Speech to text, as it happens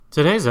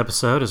Today's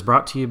episode is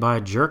brought to you by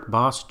Jerk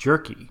Boss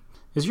Jerky.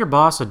 Is your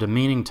boss a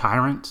demeaning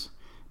tyrant?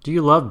 Do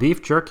you love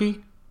beef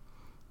jerky?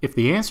 If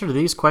the answer to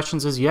these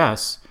questions is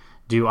yes,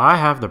 do I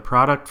have the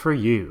product for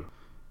you?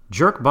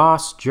 Jerk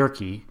Boss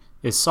Jerky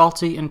is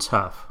salty and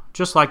tough,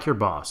 just like your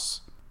boss.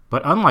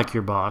 But unlike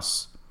your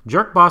boss,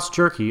 Jerk Boss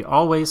Jerky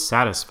always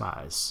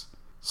satisfies.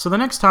 So the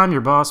next time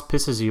your boss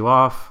pisses you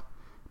off,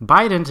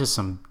 bite into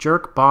some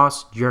Jerk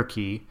Boss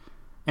Jerky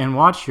and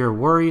watch your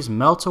worries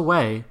melt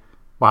away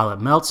while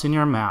it melts in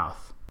your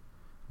mouth.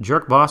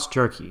 Jerk Boss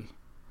Jerky.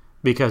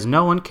 Because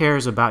no one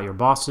cares about your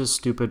boss's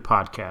stupid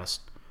podcast.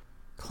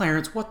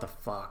 Clarence, what the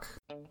fuck?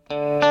 Turn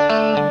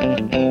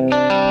it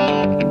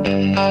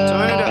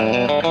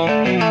up.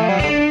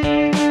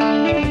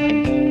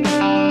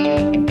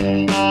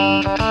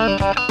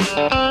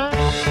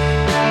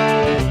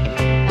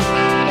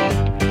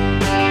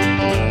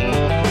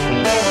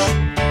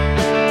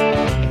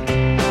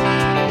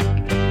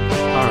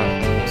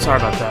 Alright, sorry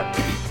about that.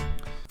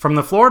 From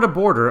the Florida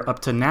border up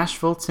to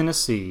Nashville,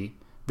 Tennessee,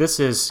 this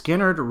is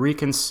Skynyrd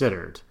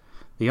Reconsidered,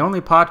 the only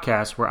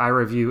podcast where I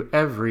review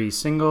every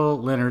single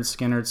Lynyrd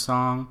Skynyrd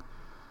song.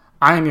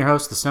 I am your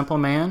host, The Simple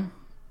Man,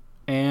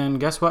 and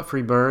guess what,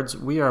 Freebirds?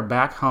 We are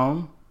back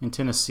home in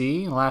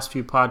Tennessee. The last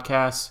few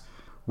podcasts,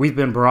 we've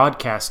been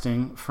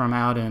broadcasting from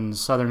out in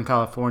Southern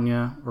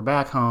California. We're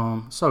back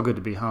home. So good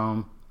to be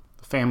home.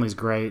 The family's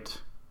great.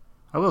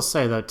 I will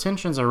say, the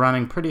tensions are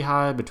running pretty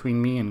high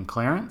between me and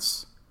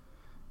Clarence,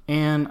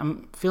 and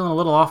I'm feeling a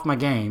little off my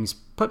game. He's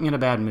put me in a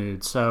bad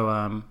mood,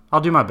 so I'll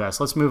do my best.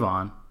 Let's move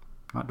on.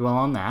 Not dwell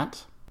on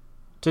that.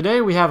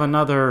 Today we have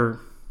another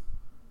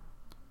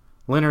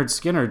Lynyrd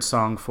Skynyrd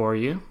song for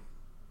you.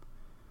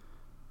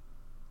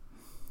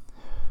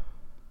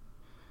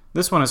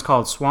 This one is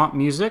called Swamp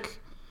Music.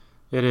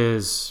 It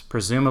is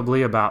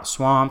presumably about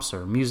swamps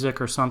or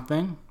music or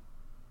something.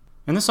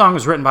 And this song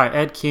was written by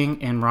Ed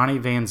King and Ronnie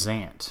Van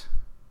Zant.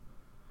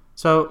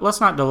 So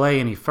let's not delay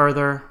any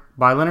further.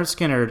 By Lynyrd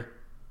Skynyrd,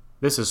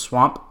 this is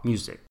Swamp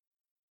Music.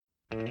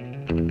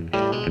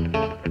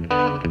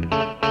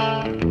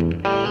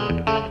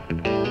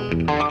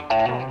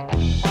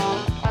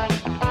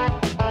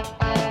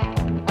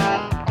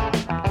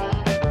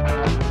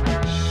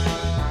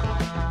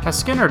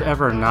 Has Skynyrd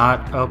ever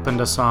not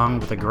opened a song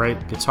with a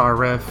great guitar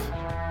riff?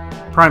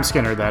 Prime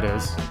Skynyrd, that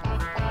is.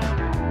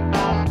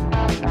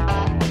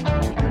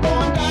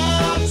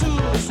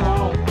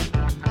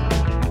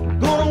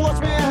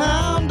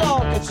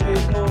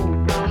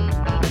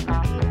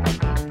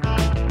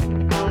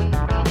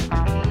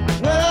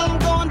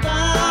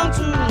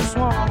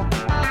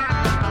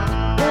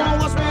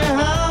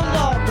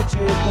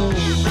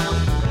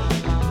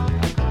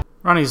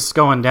 Ronnie's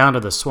going down to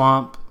the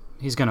swamp.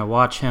 He's going to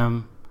watch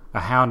him,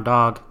 a hound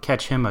dog,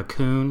 catch him a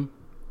coon.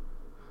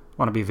 I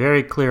want to be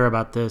very clear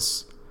about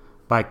this.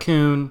 By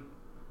coon,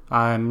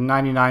 I'm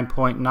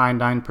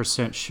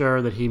 99.99%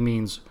 sure that he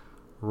means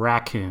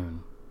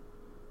raccoon.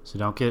 So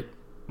don't get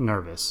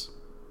nervous.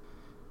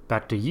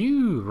 Back to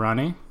you,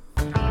 Ronnie.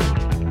 You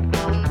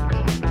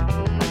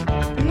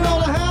know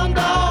the hound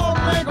dog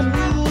make a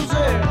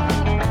music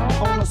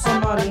on a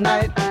summer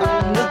night.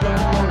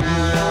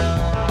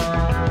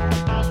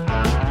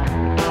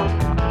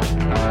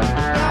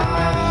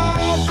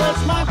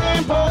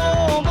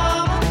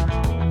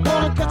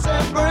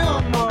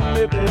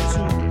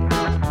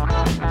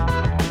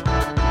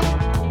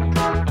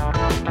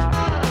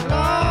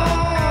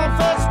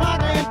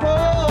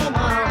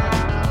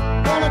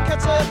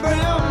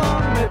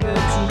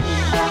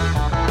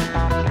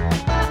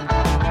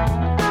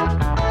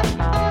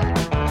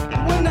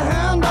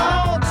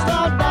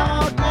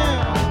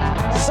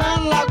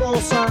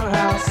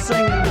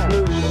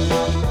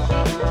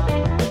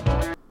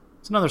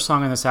 It's another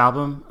song on this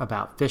album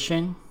about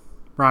fishing.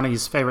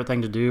 Ronnie's favorite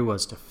thing to do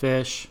was to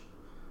fish.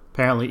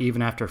 Apparently,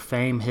 even after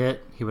fame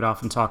hit, he would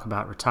often talk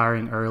about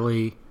retiring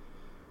early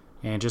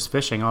and just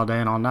fishing all day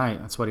and all night.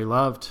 That's what he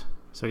loved.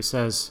 So he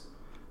says,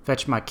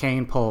 "Fetch my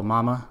cane pole,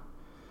 mama.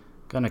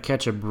 Gonna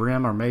catch a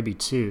brim or maybe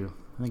two."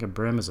 I think a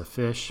brim is a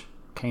fish.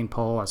 Cane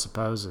pole, I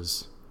suppose,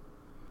 is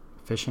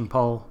a fishing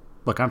pole.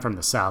 Look, I'm from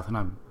the South, and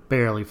I'm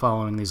barely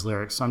following these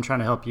lyrics, so I'm trying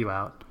to help you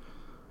out.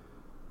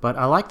 But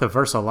I like the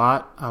verse a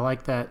lot. I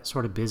like that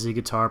sort of busy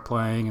guitar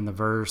playing in the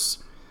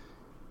verse.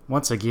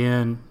 Once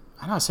again,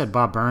 I know I said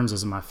Bob Burns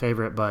isn't my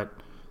favorite, but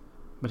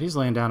he's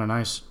laying down a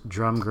nice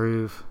drum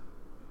groove.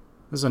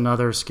 This is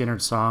another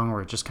Skynyrd song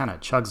where it just kind of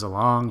chugs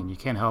along and you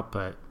can't help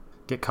but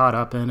get caught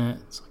up in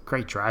it. It's like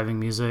great driving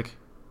music.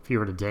 If you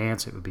were to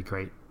dance, it would be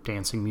great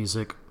dancing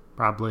music,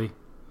 probably.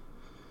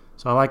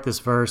 So I like this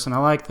verse, and I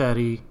like that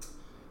he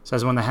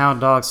says, when the hound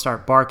dogs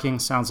start barking,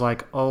 sounds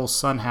like old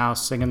Sunhouse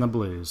singing the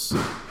blues.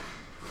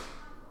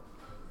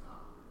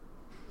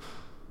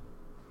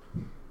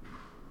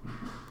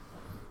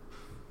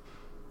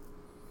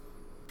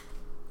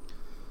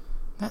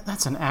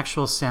 That's an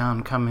actual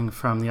sound coming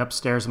from the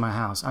upstairs of my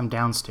house. I'm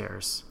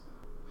downstairs.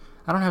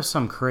 I don't have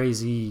some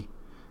crazy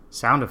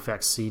sound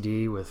effects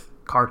CD with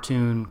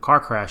cartoon car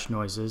crash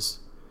noises.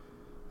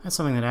 That's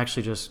something that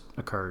actually just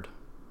occurred.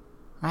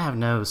 I have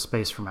no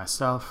space for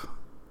myself.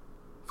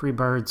 Free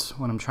birds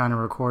when I'm trying to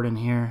record in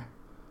here.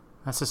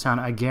 That's the sound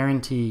I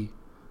guarantee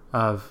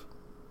of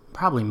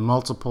probably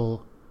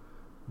multiple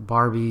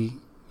Barbie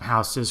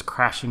houses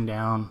crashing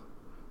down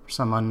for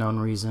some unknown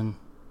reason.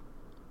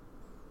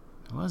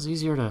 It was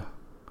easier to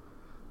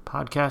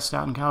podcast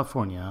out in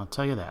California, I'll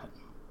tell you that.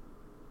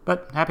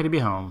 But happy to be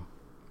home.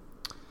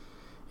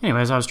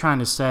 Anyways, I was trying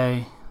to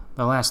say,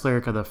 the last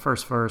lyric of the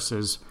first verse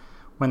is,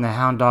 when the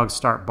hound dogs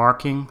start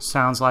barking,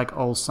 sounds like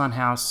old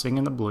Sunhouse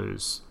singing the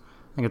blues.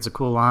 I think it's a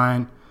cool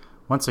line.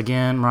 Once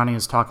again, Ronnie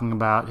is talking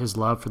about his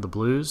love for the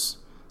blues.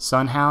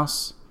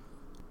 Sunhouse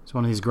is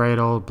one of these great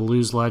old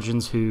blues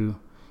legends who,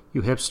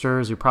 you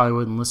hipsters who probably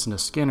wouldn't listen to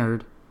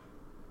Skynyrd,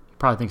 you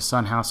probably think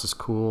Sunhouse is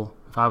cool.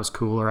 If I was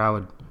cooler, I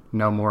would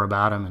know more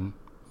about him and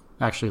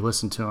actually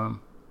listen to him.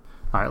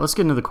 All right, let's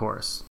get into the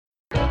chorus.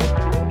 And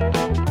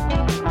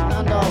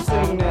I'll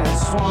sing that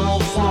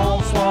swamp,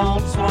 swamp,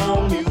 swamp,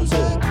 swamp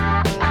music.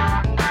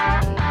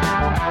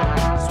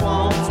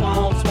 Swamp,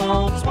 swamp,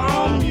 swamp,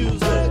 swamp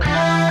music. When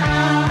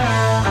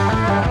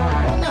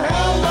the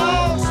hound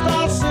dogs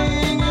start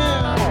singing,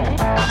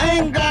 I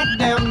ain't got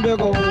them big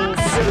old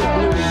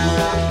city blues.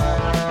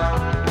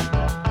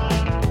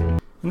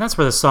 And that's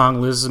where the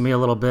song loses me a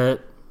little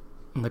bit.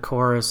 In the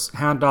chorus,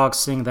 hound dogs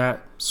sing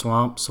that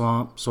swamp,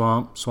 swamp,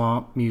 swamp,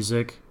 swamp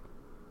music.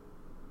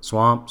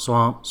 Swamp,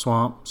 swamp,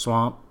 swamp,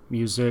 swamp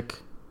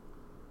music.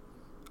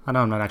 I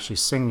know I'm not actually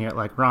singing it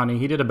like Ronnie.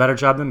 He did a better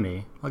job than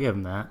me. I'll give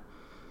him that.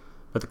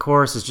 But the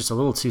chorus is just a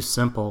little too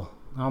simple.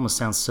 It almost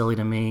sounds silly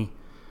to me.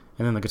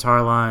 And then the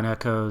guitar line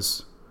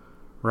echoes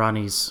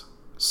Ronnie's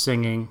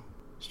singing.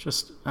 It's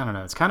just, I don't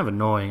know. It's kind of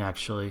annoying,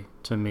 actually,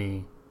 to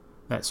me.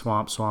 That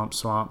swamp, swamp,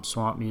 swamp,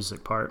 swamp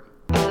music part.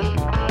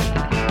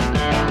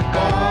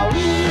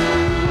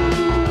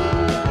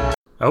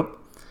 Oh,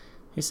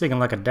 he's singing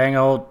like a dang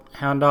old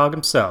hound dog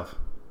himself.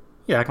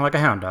 Yeah, acting like a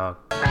hound dog.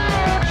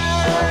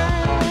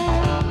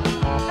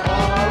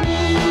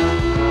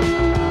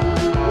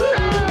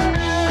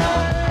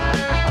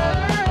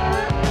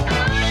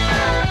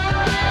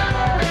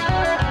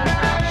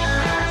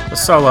 The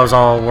solos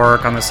all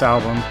work on this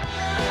album.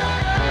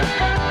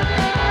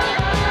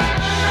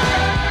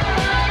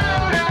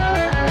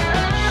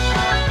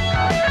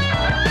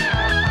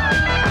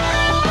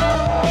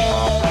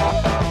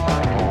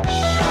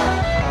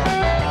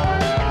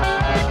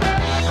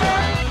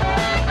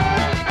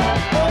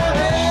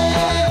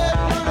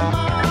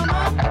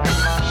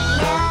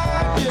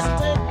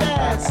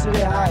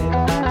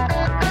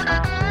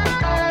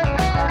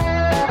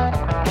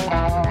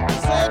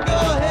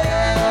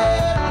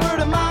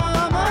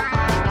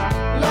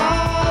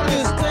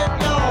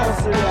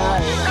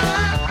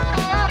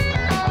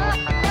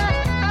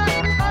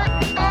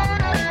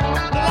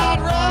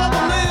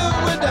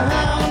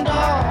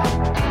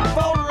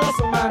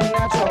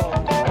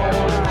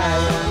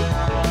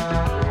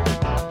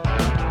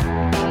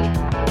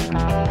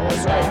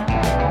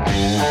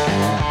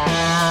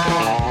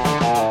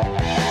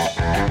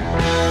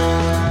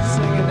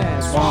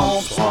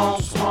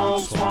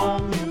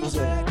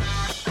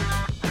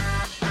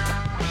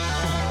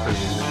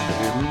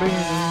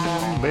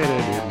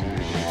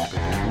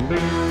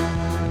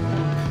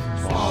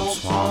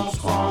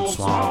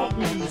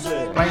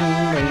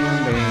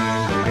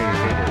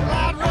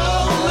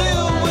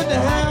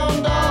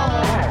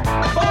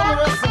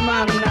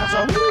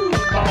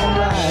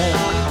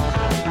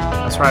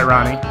 That's right,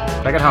 Ronnie.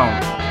 Take it home.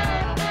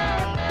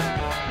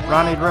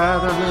 Ronnie'd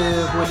rather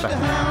live with the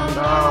hound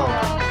dog.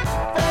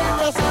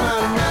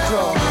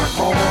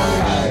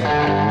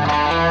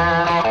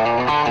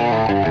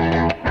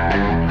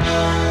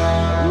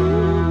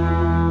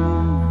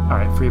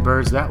 Alright, free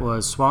birds, that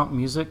was Swamp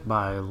Music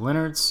by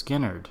Lynyrd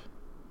Skynyrd.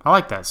 I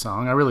like that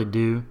song, I really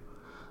do.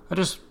 I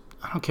don't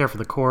care for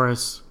the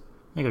chorus.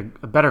 I think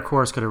a better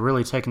chorus could have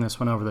really taken this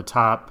one over the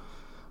top.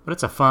 But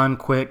it's a fun,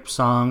 quick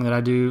song that I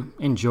do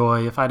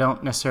enjoy if I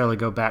don't necessarily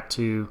go back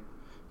to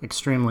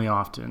extremely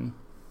often.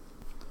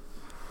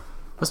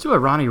 Let's do a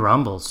Ronnie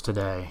Rumbles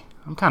today.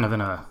 I'm kind of in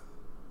a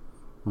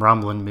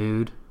rumbling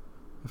mood,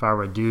 if I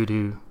were a dude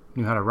who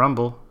knew how to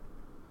rumble.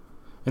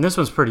 And this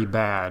one's pretty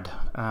bad,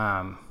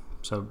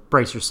 so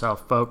brace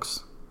yourself,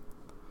 folks.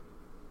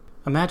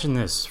 Imagine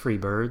this, free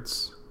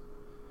birds.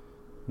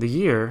 The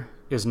year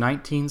is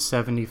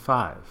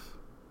 1975.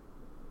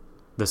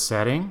 The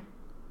setting?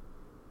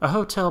 A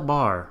hotel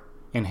bar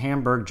in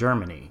Hamburg,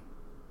 Germany.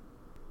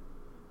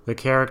 The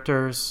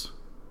characters,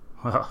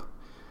 well,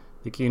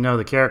 I think you know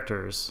the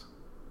characters.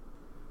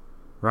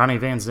 Ronnie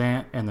Van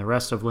Zant and the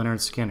rest of Lynyrd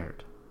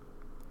Skynyrd.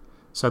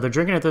 So they're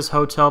drinking at this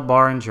hotel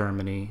bar in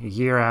Germany a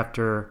year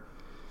after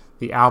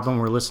the album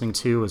we're listening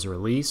to was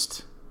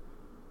released.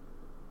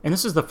 And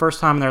this is the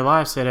first time in their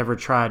lives they'd ever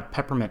tried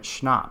peppermint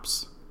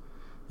schnapps.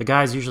 The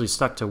guys usually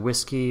stuck to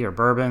whiskey or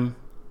bourbon.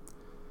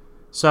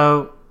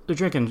 So they're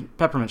drinking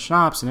peppermint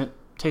schnapps and it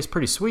tastes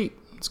pretty sweet.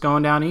 It's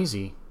going down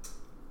easy.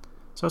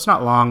 So it's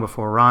not long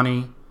before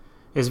Ronnie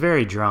is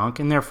very drunk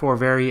and therefore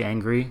very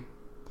angry.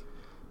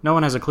 No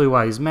one has a clue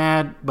why he's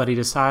mad, but he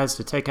decides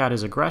to take out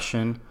his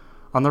aggression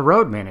on the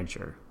road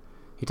manager.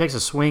 He takes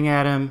a swing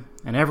at him,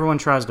 and everyone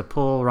tries to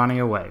pull Ronnie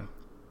away.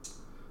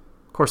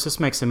 Of course, this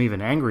makes him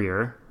even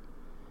angrier,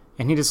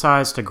 and he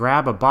decides to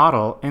grab a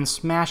bottle and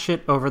smash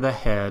it over the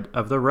head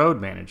of the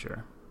road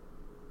manager.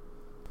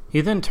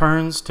 He then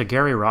turns to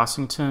Gary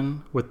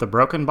Rossington with the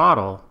broken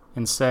bottle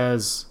and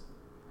says,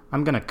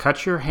 "I'm going to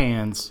cut your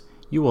hands.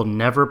 You will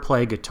never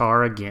play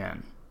guitar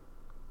again."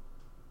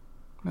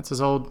 That's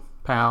his old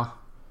pal,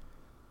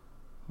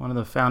 one of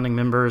the founding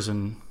members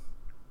and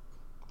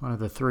one of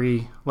the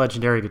 3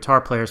 legendary guitar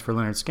players for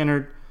Lynyrd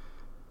Skynyrd.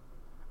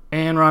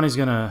 And Ronnie's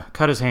going to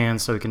cut his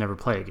hands so he can never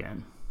play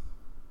again.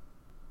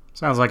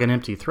 Sounds like an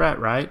empty threat,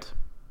 right?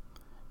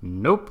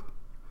 Nope.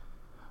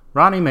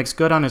 Ronnie makes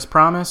good on his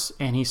promise,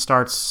 and he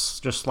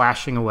starts just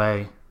slashing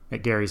away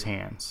at Gary's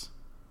hands.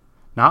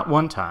 Not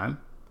 1 time,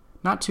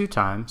 not 2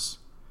 times,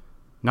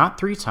 not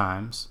 3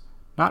 times,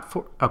 not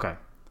 4. Okay.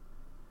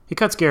 He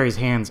cuts Gary's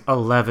hands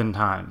 11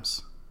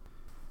 times.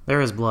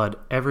 There is blood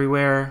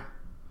everywhere,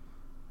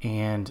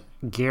 and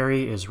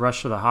Gary is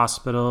rushed to the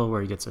hospital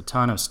where he gets a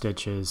ton of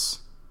stitches.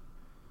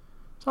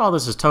 So all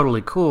this is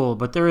totally cool,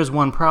 but there is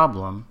one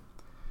problem.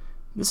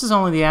 This is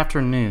only the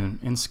afternoon,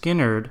 and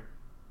Skynyrd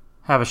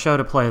have a show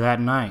to play that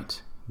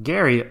night.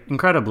 Gary,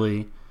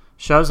 incredibly,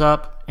 shows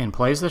up and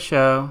plays the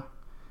show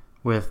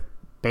with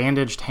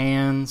bandaged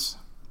hands,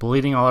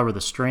 bleeding all over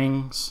the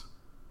strings.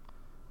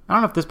 I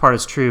don't know if this part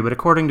is true, but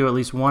according to at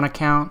least one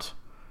account,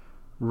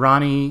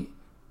 Ronnie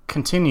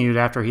continued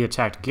after he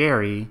attacked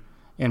Gary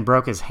and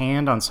broke his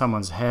hand on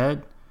someone's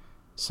head,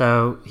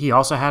 so he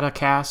also had a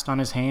cast on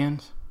his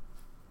hand.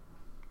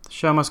 The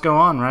show must go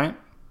on, right?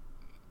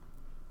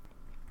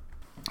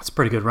 That's a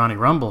pretty good Ronnie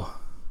Rumble.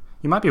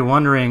 You might be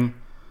wondering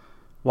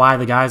why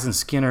the guys in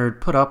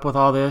Skynyrd put up with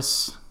all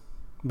this,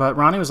 but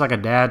Ronnie was like a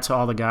dad to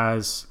all the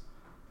guys,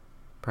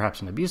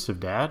 perhaps an abusive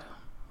dad,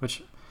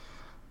 which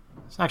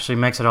actually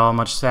makes it all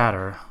much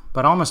sadder.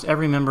 But almost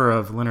every member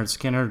of Lynyrd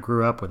Skynyrd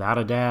grew up without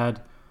a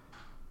dad.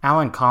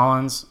 Alan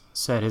Collins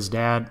said his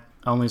dad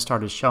only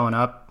started showing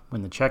up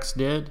when the checks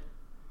did.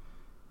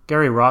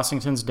 Gary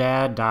Rossington's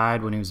dad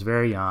died when he was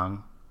very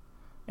young.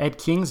 Ed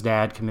King's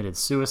dad committed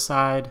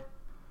suicide.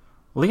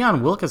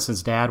 Leon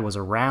Wilkinson's dad was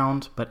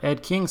around, but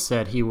Ed King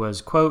said he was,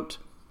 quote,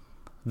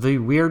 "the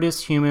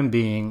weirdest human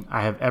being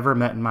I have ever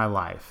met in my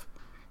life.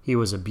 He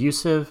was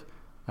abusive,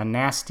 a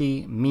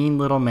nasty, mean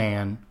little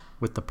man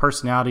with the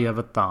personality of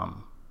a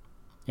thumb,"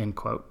 end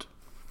quote.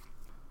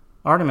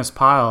 Artemis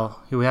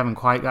Pyle, who we haven't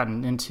quite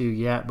gotten into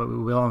yet, but we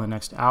will on the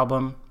next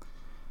album,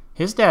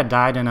 his dad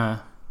died in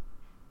a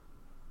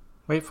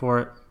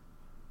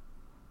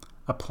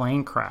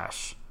plane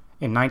crash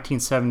in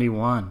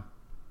 1971.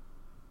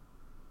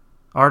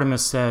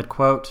 Artemis said,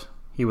 quote,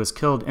 "He was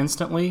killed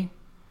instantly.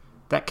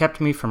 That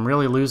kept me from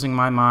really losing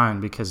my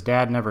mind because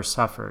Dad never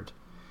suffered.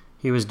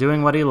 He was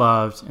doing what he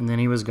loved, and then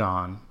he was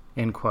gone,"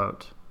 end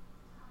quote.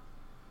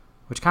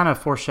 Which kind of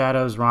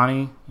foreshadows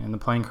Ronnie and the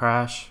plane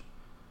crash,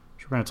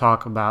 which we're going to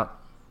talk about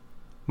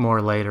more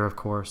later, of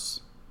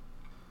course.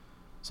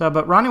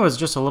 But Ronnie was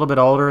just a little bit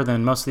older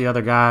than most of the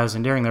other guys,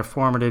 and during their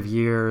formative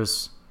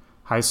years,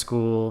 high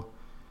school,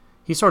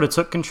 he sort of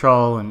took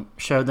control and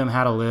showed them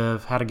how to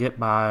live, how to get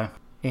by.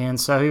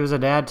 And so he was a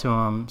dad to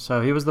them,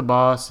 so he was the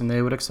boss, and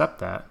they would accept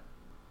that.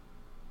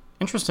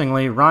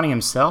 Interestingly, Ronnie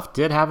himself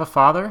did have a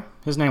father.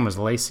 His name was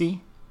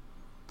Lacey,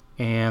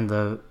 and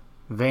the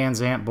Van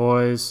Zant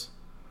boys,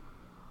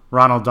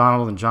 Ronald,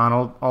 Donald, and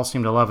Jonald, all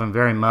seemed to love him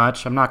very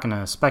much. I'm not going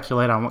to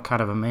speculate on what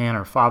kind of a man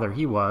or father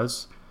he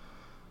was.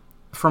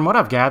 From what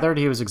I've gathered,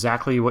 he was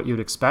exactly what you'd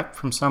expect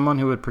from someone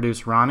who would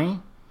produce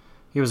Ronnie.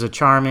 He was a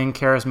charming,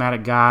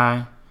 charismatic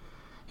guy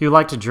who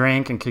liked to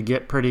drink and could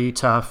get pretty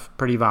tough,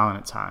 pretty violent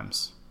at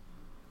times.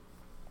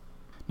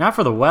 Now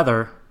for the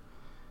weather.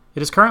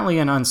 It is currently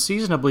an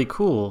unseasonably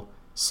cool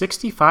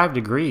 65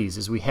 degrees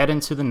as we head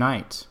into the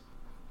night.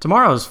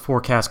 Tomorrow's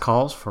forecast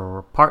calls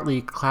for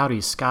partly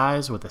cloudy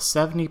skies with a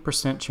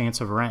 70%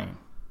 chance of rain,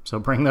 so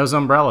bring those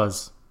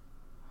umbrellas.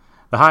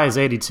 The high is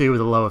 82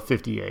 with a low of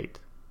 58.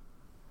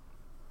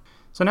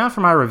 So now for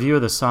my review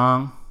of the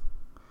song.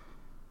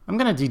 I'm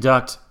going to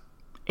deduct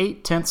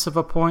 0.8 of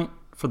a point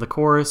for the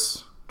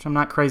chorus, which I'm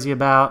not crazy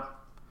about,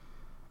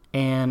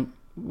 and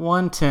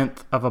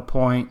 1/10 of a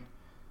point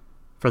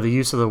for the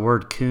use of the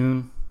word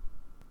coon.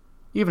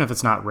 Even if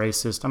it's not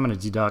racist, I'm going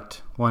to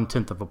deduct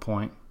 1/10 of a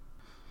point.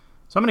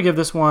 So I'm going to give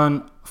this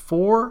one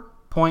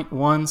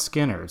 4.1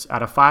 Skynyrds.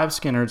 Out of 5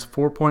 Skynyrds,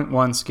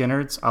 4.1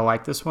 Skynyrds. I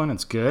like this one.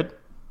 It's good.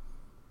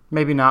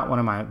 Maybe not one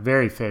of my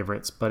very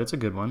favorites, but it's a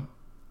good one.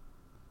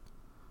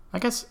 I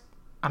guess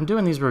I'm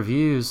doing these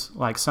reviews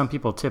like some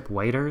people tip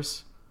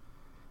waiters.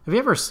 Have you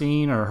ever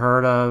seen or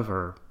heard of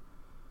or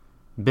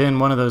been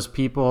one of those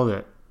people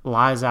that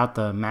lies out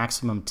the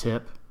maximum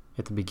tip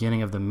at the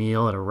beginning of the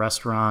meal at a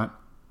restaurant,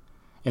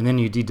 and then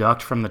you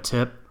deduct from the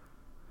tip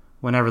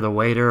whenever the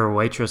waiter or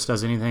waitress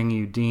does anything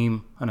you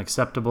deem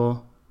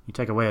unacceptable? You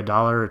take away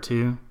 $1 or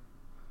 $2.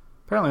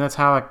 Apparently that's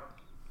how I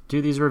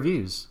do these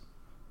reviews,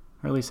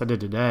 or at least I did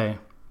today.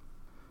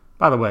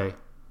 By the way,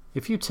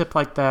 if you tip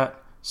like that,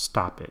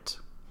 stop it.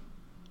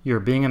 You're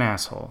being an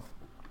asshole.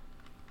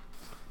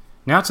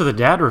 Now to the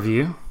dad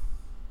review.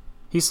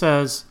 He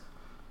says,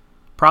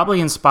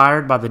 probably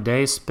inspired by the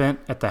days spent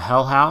at the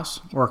Hell House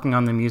working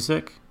on the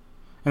music.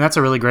 And that's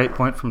a really great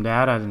point from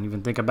Dad I didn't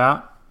even think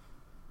about.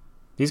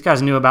 These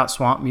guys knew about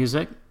swamp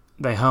music.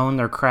 They honed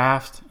their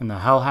craft in the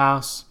Hell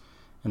House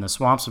in the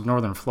swamps of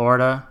northern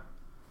Florida.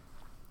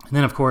 And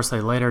then, of course,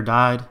 they later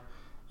died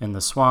in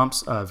the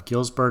swamps of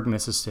Gillsburg,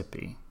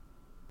 Mississippi.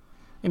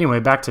 Anyway,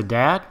 back to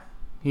Dad.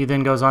 He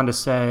then goes on to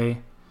say,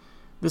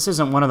 this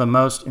isn't one of the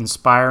most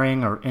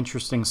inspiring or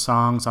interesting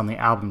songs on the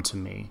album to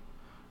me.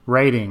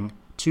 Rating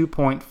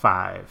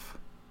 2.5.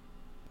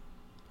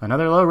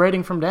 Another low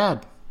rating from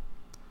Dad.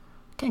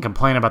 Can't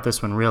complain about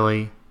this one,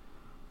 really.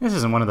 This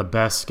isn't one of the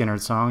best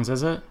Skynyrd songs,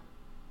 is it?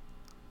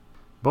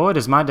 Boy,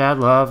 does my dad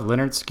love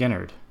Lynyrd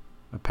Skynyrd,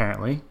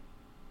 apparently.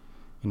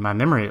 In my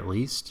memory, at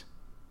least.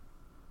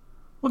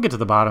 We'll get to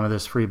the bottom of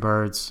this,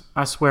 Freebirds.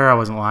 I swear I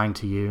wasn't lying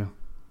to you.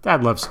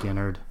 Dad loves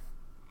Skynyrd.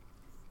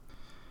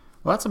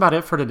 Well, that's about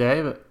it for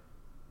today, but...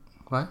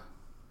 What?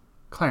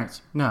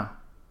 Clarence, no.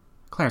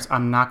 Clarence,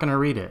 I'm not going to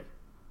read it.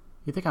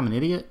 You think I'm an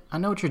idiot? I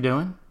know what you're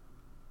doing.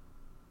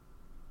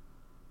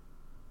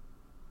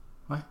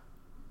 What?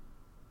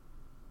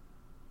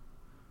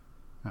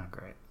 Oh,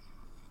 great.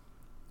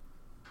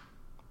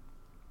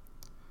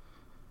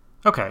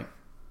 Okay.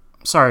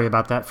 Sorry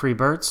about that,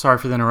 Freebirds. Sorry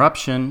for the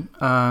interruption.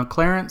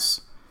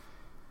 Clarence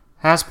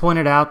has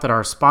pointed out that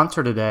our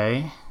sponsor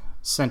today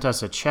sent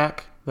us a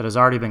check that has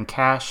already been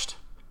cashed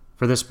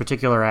for this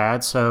particular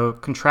ad, so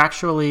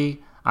contractually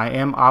I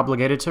am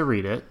obligated to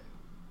read it.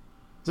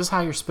 Is this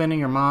how you're spending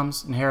your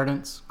mom's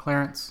inheritance,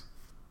 Clarence?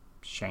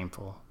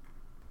 Shameful.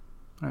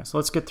 All right, so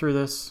let's get through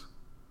this.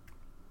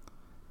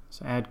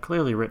 This ad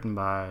clearly written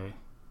by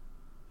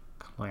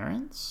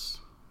Clarence.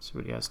 Let's see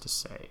what he has to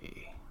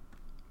say.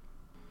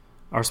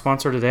 Our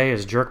sponsor today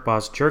is Jerk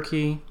Boss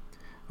Jerky.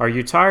 Are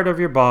you tired of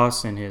your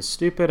boss and his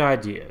stupid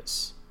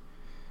ideas?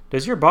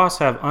 Does your boss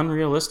have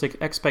unrealistic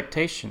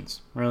expectations?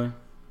 Really?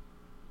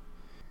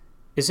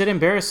 Is it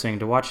embarrassing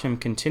to watch him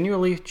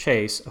continually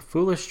chase a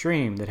foolish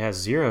dream that has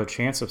zero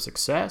chance of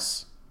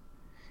success?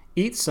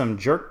 Eat some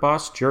Jerk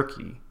Boss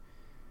Jerky.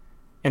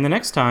 And the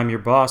next time your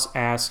boss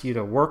asks you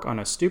to work on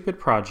a stupid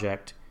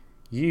project,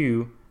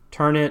 you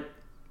turn it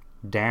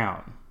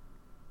down.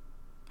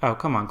 Oh,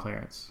 come on,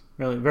 Clarence.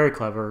 Really, very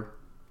clever.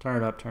 Turn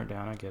it up, turn it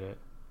down. I get it.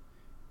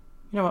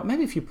 You know what?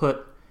 Maybe if you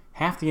put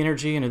half the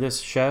energy into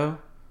this show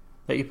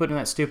that you put in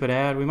that stupid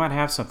ad, we might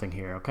have something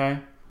here,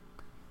 okay?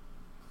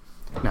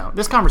 No,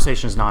 this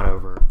conversation is not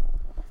over.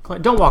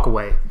 Don't walk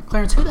away.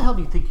 Clarence, who the hell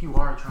do you think you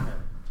are trying to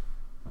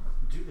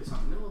do this in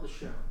the middle of the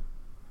show?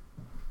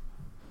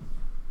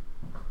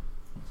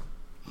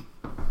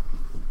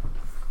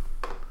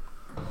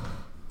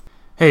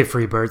 Hey,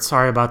 Freebird.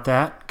 Sorry about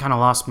that. Kind of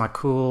lost my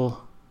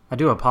cool. I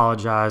do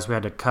apologize. We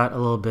had to cut a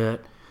little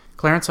bit.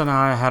 Clarence and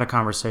I had a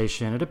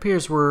conversation. It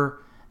appears we're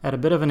at a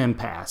bit of an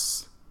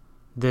impasse.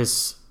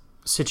 This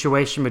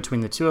situation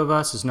between the two of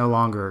us is no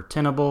longer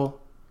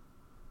tenable.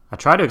 I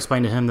tried to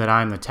explain to him that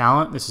I'm the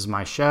talent. This is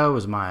my show. It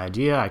was my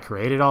idea. I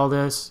created all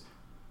this.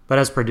 But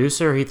as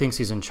producer, he thinks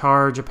he's in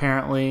charge,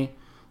 apparently.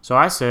 So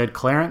I said,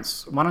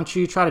 Clarence, why don't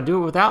you try to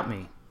do it without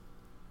me?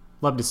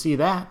 Love to see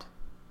that.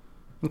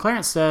 And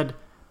Clarence said,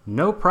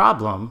 no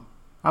problem.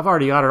 I've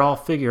already got it all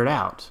figured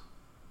out.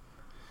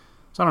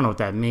 So I don't know what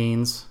that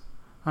means.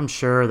 I'm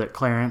sure that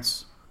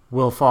Clarence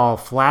will fall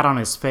flat on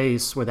his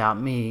face without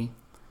me.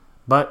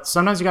 But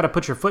sometimes you got to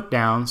put your foot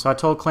down. So I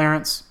told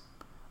Clarence,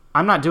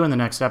 I'm not doing the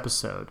next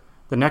episode.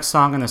 The next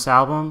song on this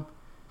album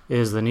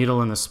is The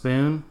Needle and the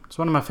Spoon. It's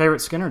one of my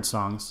favorite Skynyrd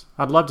songs.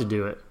 I'd love to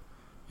do it.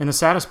 And the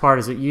saddest part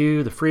is that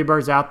you, the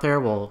Freebirds out there,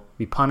 will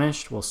be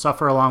punished, will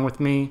suffer along with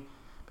me,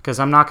 because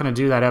I'm not going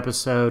to do that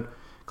episode.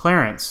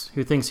 Clarence,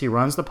 who thinks he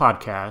runs the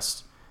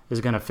podcast,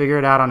 is going to figure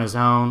it out on his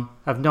own.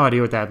 I have no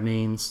idea what that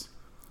means.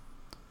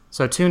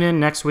 So tune in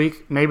next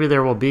week. Maybe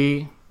there will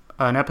be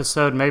an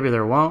episode, maybe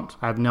there won't.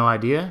 I have no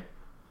idea.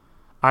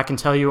 I can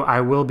tell you I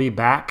will be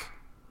back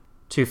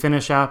to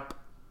finish up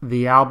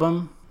the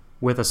album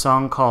with a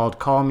song called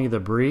Call Me the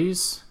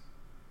Breeze.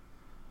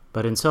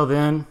 But until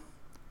then,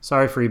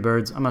 sorry,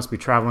 Freebirds, I must be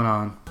traveling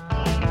on.